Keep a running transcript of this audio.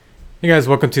Hey guys,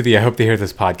 welcome to the I Hope to Hear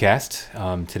This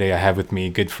podcast. Today I have with me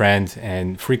good friend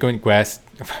and frequent guest,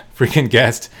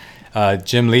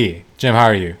 Jim Lee. Jim, how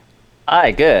are you? Hi,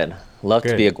 good. Love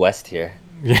to be a Good. guest here.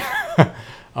 Yeah.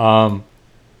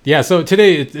 Yeah. So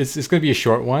today it's going to be a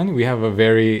short one. We have a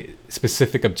very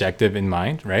specific objective in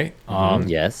mind, right?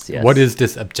 Yes, What yes. is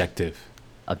this objective?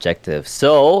 Objective.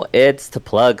 So it's to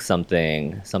plug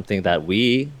something that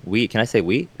we can I say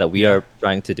that we Yeah. are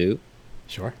trying to do.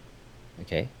 Sure.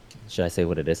 Okay. Should I say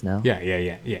what it is now? Yeah. Yeah.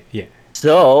 Yeah. Yeah. Yeah.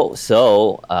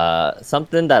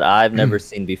 Something that I've never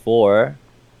seen before.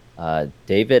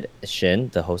 David Shin,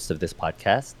 the host of this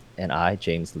podcast, and I,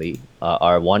 James Lee,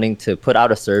 are wanting to put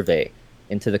out a survey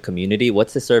into the community.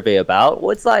 What's the survey about?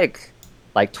 Well, it's like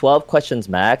 12 questions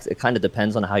max. It kind of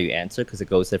depends on how you answer because it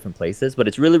goes different places, but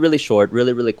it's really, really short,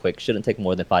 really, really quick. Shouldn't take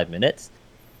more than 5 minutes.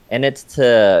 And it's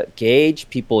to gauge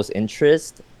people's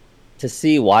interest to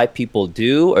see why people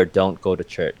do or don't go to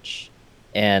church.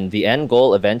 And the end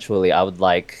goal eventually, I would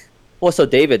like, well, so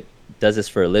David does this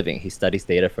for a living. He studies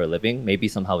data for a living. Maybe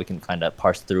somehow we can kind of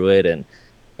parse through it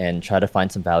and try to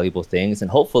find some valuable things, and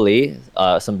hopefully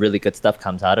some really good stuff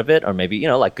comes out of it, or maybe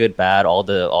like good, bad, all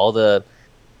the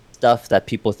stuff that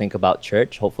people think about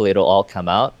church. Hopefully it'll all come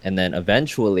out, and then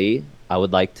eventually I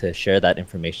would like to share that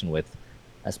information with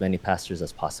as many pastors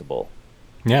as possible.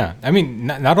 Yeah. I mean,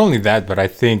 not only that, but I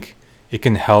think it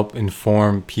can help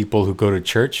inform people who go to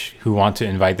church who want to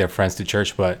invite their friends to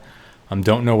church, but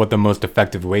don't know what the most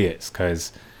effective way is.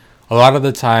 Because a lot of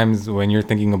the times when you're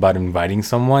thinking about inviting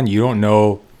someone, you don't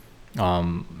know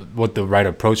what the right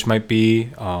approach might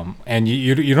be, and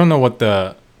you don't know what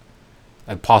the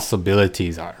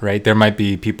possibilities are. Right? There might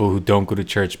be people who don't go to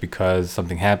church because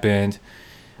something happened,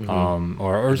 Mm-hmm.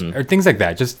 Mm-hmm. or things like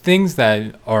that. Just things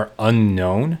that are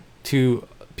unknown to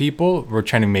people. We're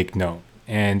trying to make known.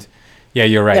 And yeah,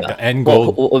 you're right. Yeah. The end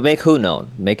Well, goal, make who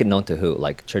known? Make it known to who?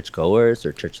 Like churchgoers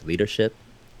or church leadership?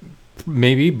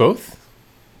 maybe both.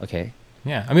 Okay.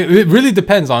 Yeah, I mean, it really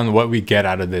depends on what we get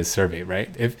out of this survey,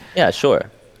 right? If Yeah, sure.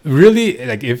 really,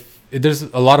 like, if there's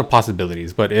a lot of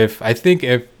possibilities, but if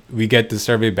we get the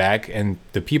survey back and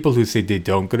the people who say they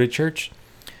don't go to church,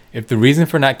 if the reason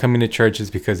for not coming to church is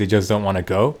because they just don't want to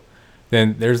go,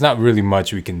 then there's not really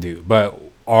much we can do. But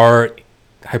our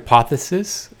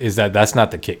hypothesis is that that's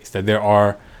not the case, that there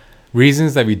are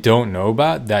reasons that we don't know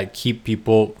about that keep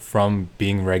people from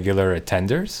being regular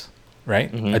attenders,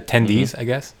 right? Mm-hmm. Mm-hmm. Attendees, I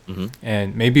guess. Mm-hmm.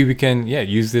 And maybe we can, yeah,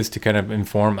 use this to kind of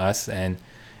inform us and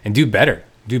do better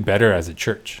as a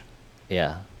church.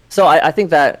 Yeah. So I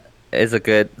think that is a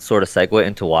good sort of segue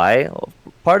into why.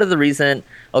 Part of the reason,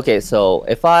 okay, so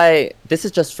this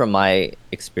is just from my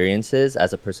experiences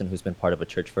as a person who's been part of a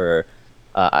church for,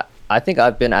 I think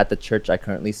I've been at the church I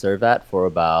currently serve at for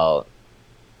about,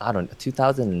 I don't know,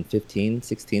 2015,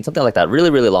 16, something like that. Really,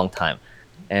 really long time.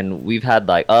 And we've had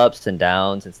like ups and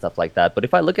downs and stuff like that. But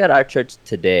if I look at our church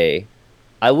today,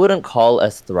 I wouldn't call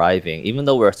us thriving, even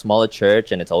though we're a smaller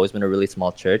church and it's always been a really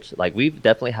small church. Like we've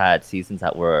definitely had seasons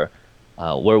that were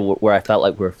where I felt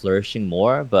like we're flourishing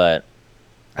more. But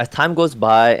as time goes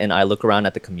by and I look around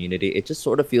at the community, it just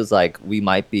sort of feels like we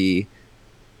might be.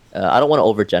 I don't want to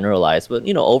overgeneralize, but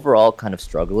overall kind of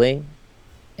struggling.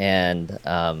 And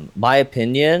my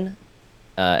opinion,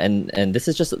 and this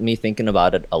is just me thinking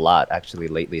about it a lot actually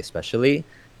lately, especially.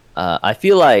 I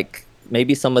feel like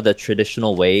maybe some of the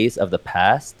traditional ways of the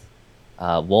past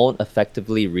won't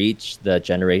effectively reach the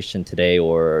generation today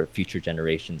or future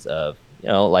generations of,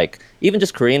 like even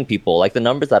just Korean people. Like the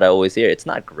numbers that I always hear, it's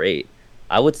not great.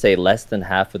 I would say way less than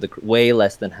half of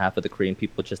the Korean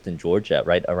people just in Georgia,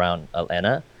 right around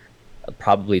Atlanta,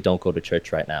 probably don't go to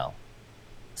church right now.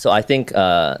 So I think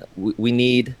we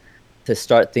need to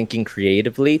start thinking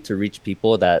creatively to reach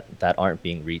people that aren't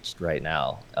being reached right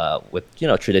now with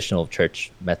traditional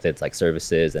church methods like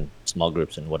services and small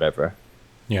groups and whatever.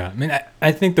 Yeah, I mean,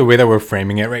 I think the way that we're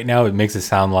framing it right now, it makes it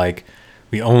sound like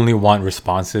we only want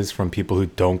responses from people who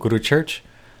don't go to church.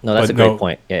 No, that's But a great no,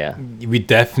 point. Yeah, we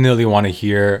definitely want to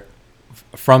hear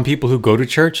from people who go to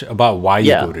church about why you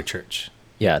yeah, go to church.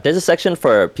 yeah. There's a section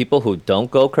for people who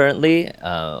don't go currently,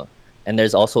 and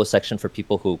there's also a section for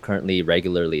people who currently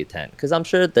regularly attend. Because I'm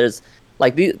sure there's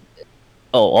like the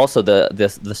Oh, also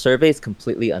the survey is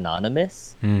completely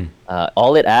anonymous. Hmm.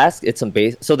 All it asks, it's some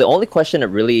base. So the only question it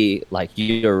really like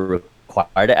you're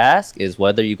required to ask is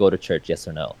whether you go to church, yes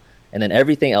or no, and then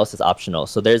everything else is optional.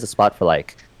 So there's a spot for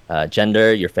like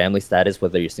gender, your family status,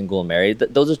 whether you're single or married.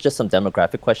 Those are just some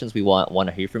demographic questions we want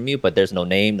to hear from you, but there's no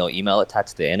name, no email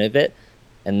attached to the end of it.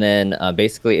 And then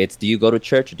basically it's do you go to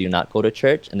church or do you not go to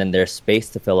church? And then there's space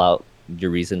to fill out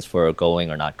your reasons for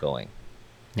going or not going.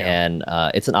 Yeah. And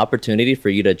it's an opportunity for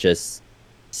you to just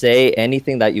say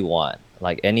anything that you want,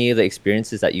 like any of the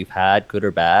experiences that you've had, good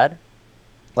or bad,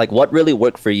 like what really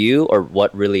worked for you or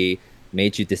what really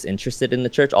made you disinterested in the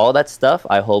church. All that stuff,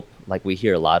 I hope like we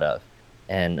hear a lot of,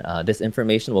 and this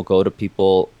information will go to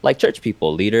people like church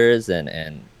people, leaders,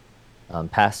 and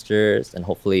pastors, and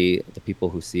hopefully the people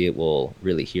who see it will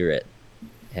really hear it.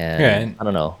 Yeah, And I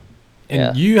don't know. and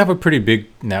Yeah. you have a pretty big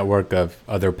network of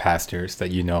other pastors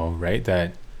that you know, right?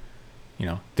 That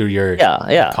through your Yeah,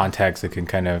 yeah. contacts, it can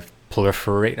kind of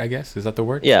proliferate. I guess is that the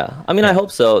word? Yeah, I mean, I Yeah.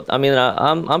 hope so. I mean,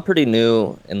 I'm pretty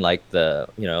new in like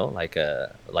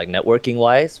like networking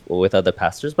wise with other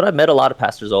pastors, but I've met a lot of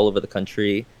pastors all over the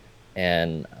country,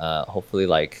 and hopefully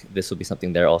like this will be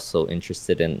something they're also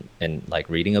interested in like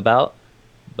reading about.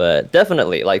 But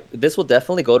definitely, like this will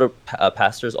definitely go to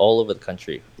pastors all over the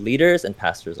country, leaders and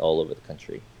pastors all over the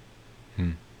country.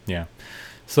 Yeah.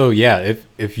 So yeah,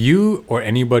 if you or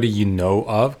anybody you know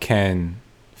of can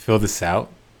fill this out,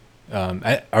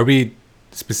 are we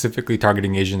specifically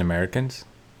targeting Asian Americans?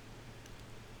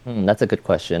 That's a good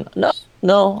question. No,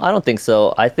 no, I don't think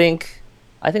so. I think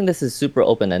this is super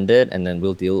open-ended, and then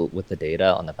we'll deal with the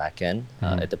data on the back end.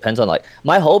 It depends on like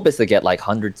my hope is to get like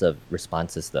hundreds of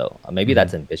responses though. Maybe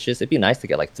that's ambitious. It'd be nice to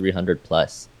get like 300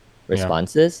 plus Yeah.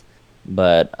 responses,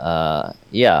 but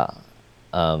yeah,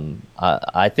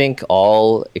 I think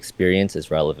all experience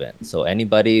is relevant. So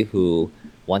anybody who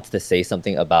wants to say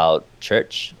something about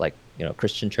church, like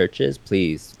Christian churches,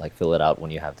 please like fill it out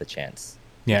when you have the chance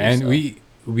to Yeah, do and so.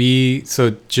 we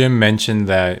so Jim mentioned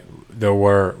that there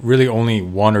were really only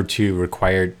one or two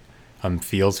required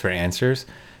fields for answers.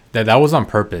 That was on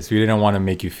purpose. We didn't want to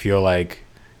make you feel like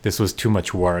this was too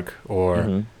much work,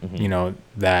 or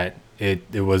that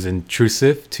it was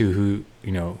intrusive to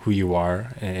who you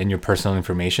are and your personal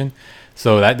information.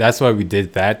 So that's why we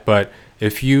did that. But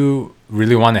if you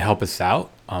really want to help us out,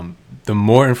 the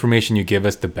more information you give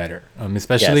us, the better.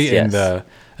 Especially Yes, in yes. the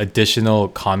additional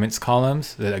comments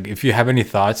columns. Like if you have any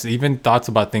thoughts, even thoughts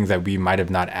about things that we might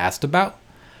have not asked about,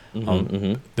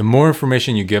 the more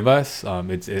information you give us,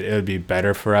 it'll be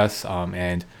better for us.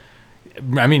 And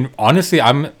I mean, honestly,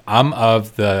 I'm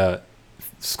of the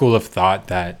school of thought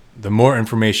that the more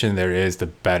information there is, the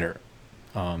better.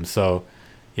 So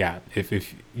yeah, if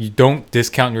you don't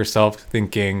discount yourself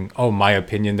thinking, oh, my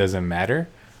opinion doesn't matter,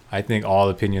 I think all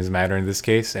opinions matter in this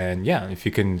case. And yeah, if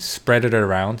you can spread it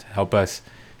around, help us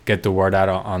get the word out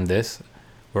on this,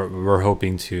 we're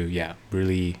hoping to, yeah,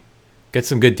 really get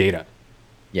some good data.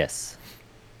 Yes.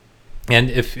 And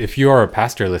if you are a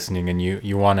pastor listening and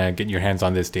you want to get your hands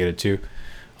on this data too,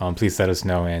 please let us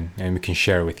know, and we can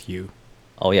share with you.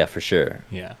 Oh yeah, for sure.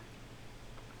 Yeah.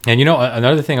 And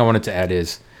another thing I wanted to add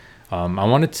is, I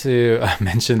wanted to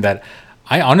mention that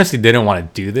I honestly didn't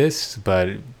want to do this, but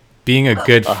being a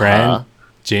good Uh-huh. friend,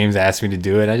 James asked me to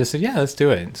do it. I just said, yeah, let's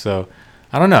do it. So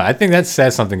I don't know. I think that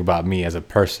says something about me as a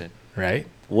person, right?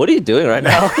 What are you doing right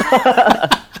now?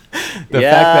 The fact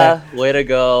Yeah, that way to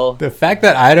go. I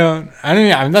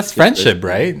mean, that's Just friendship,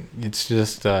 listening. right? It's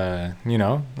just,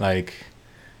 like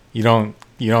you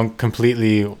don't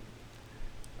completely,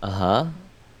 Uh-huh.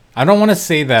 I don't want to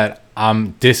say that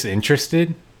I'm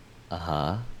disinterested,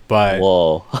 Uh-huh. but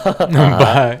Whoa. Uh-huh. but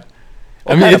I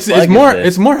What mean, kind of it's plug is more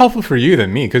this? helpful for you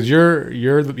than me because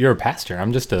you're a pastor.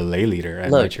 I'm just a lay leader at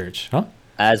my Look, church, huh?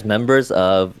 as members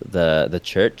of the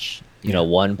church, Yeah,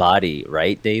 one body,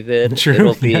 right, David? true.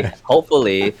 It'll be Yeah,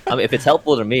 hopefully, I mean, if it's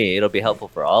helpful to me, it'll be helpful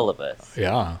for all of us.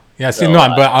 yeah, yeah. See, So, no,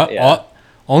 but yeah.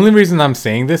 only reason I'm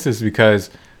saying this is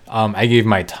because I gave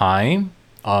my time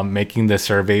making the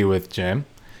survey with Jim,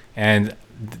 and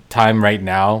the time right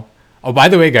now. Oh, by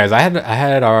the way, guys, I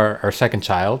had our second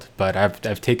child, but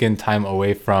I've taken time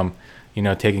away from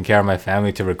taking care of my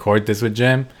family to record this with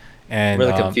Jim, I'm and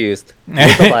really confused.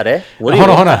 Mucho hold pare? What do you on,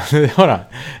 mean? hold on, hold on.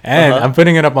 And Uh-huh. I'm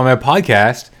putting it up on my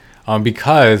podcast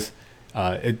because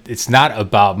it's not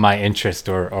about my interest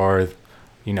or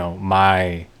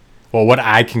my what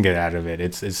I can get out of it.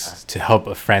 It's to help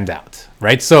a friend out,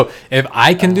 right? So if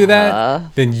I can do that, Uh-huh.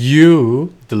 then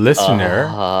you, the listener,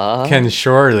 Uh-huh. can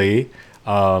surely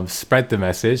spread the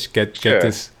message, get Sure.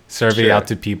 this survey Sure. out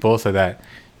to people so that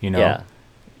you know, Yeah.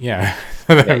 yeah,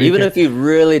 so that Yeah, we even can, if you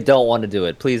really don't want to do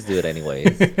it, please do it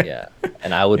anyways. Yeah.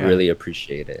 And I would yeah, really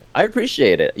appreciate it. I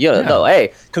appreciate it. No, yeah.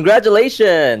 hey,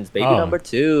 congratulations, baby Oh, number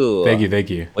two. thank you, Way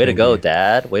to thank go, you.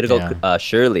 Dad. Way to go, Yeah.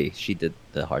 Shirley. She did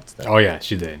the hard stuff. Oh yeah,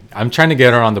 she did. I'm trying to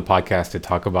get her on the podcast to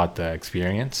talk about the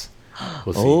experience.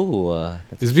 We'll see. Oh,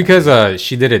 that's It's because exciting.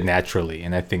 she did it naturally,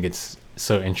 and I think it's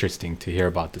so interesting to hear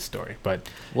about the story.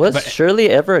 Was But Shirley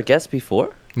ever a guest before?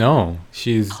 no,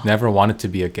 she's never wanted to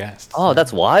be a guest. Oh,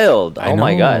 that's wild. I Oh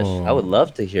my gosh. I would know.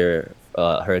 love to hear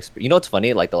her experience. You know what's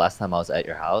funny? Like the last time I was at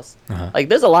your house, Uh-huh. like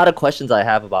there's a lot of questions I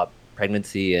have about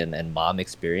pregnancy and mom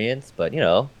experience, but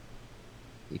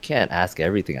you can't ask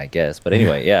everything, I guess. But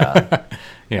anyway, yeah, that'd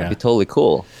Yeah. be totally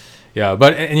cool. Yeah,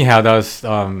 but anyhow, that was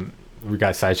we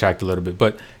got sidetracked a little bit.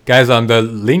 But guys, the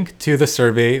link to the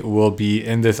survey will be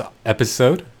in this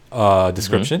episode Mm-hmm.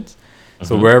 descriptions.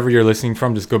 So Mm-hmm. wherever you're listening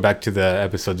from, just go back to the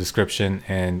episode description,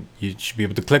 and you should be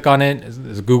able to click on it.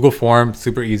 It's a Google form,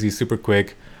 super easy, super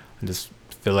quick, and just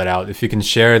fill it out. If you can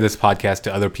share this podcast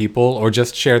to other people, or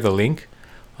just share the link,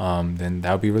 then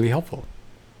that would be really helpful.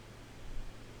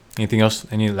 Anything else?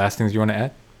 Any last things you want to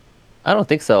add? I don't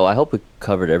think so. I hope we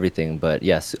covered everything, but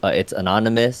yes, it's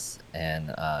anonymous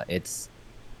and it's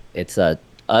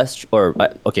us or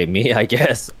okay, me, I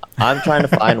guess. I'm trying to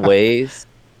find ways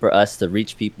for us to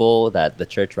reach people that the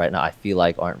church right now I feel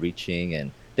like aren't reaching,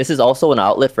 and this is also an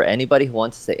outlet for anybody who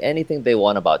wants to say anything they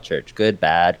want about church, good,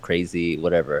 bad, crazy,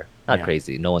 whatever. Not Yeah.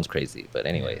 crazy. No one's crazy, but Yeah.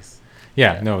 anyways.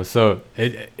 Yeah, Yeah. no. So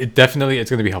it definitely it's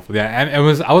gonna be helpful. Yeah, and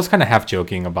I was kind of half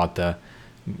joking about the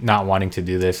not wanting to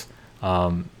do this.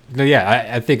 But yeah,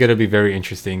 I think it'll be very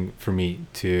interesting for me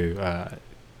to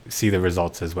see the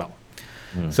results as well.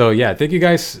 Mm. So yeah, thank you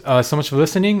guys so much for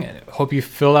listening. Hope you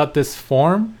fill out this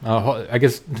form. I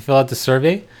guess fill out the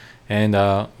survey, and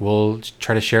we'll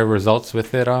try to share results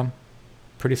with it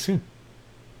pretty soon.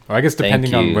 Or I guess Thank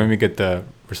depending on when you. we get the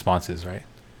responses, right?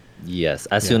 Yes,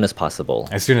 as Yeah, soon as possible.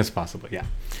 as soon as possible. Yeah. All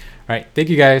right. Thank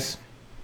you guys.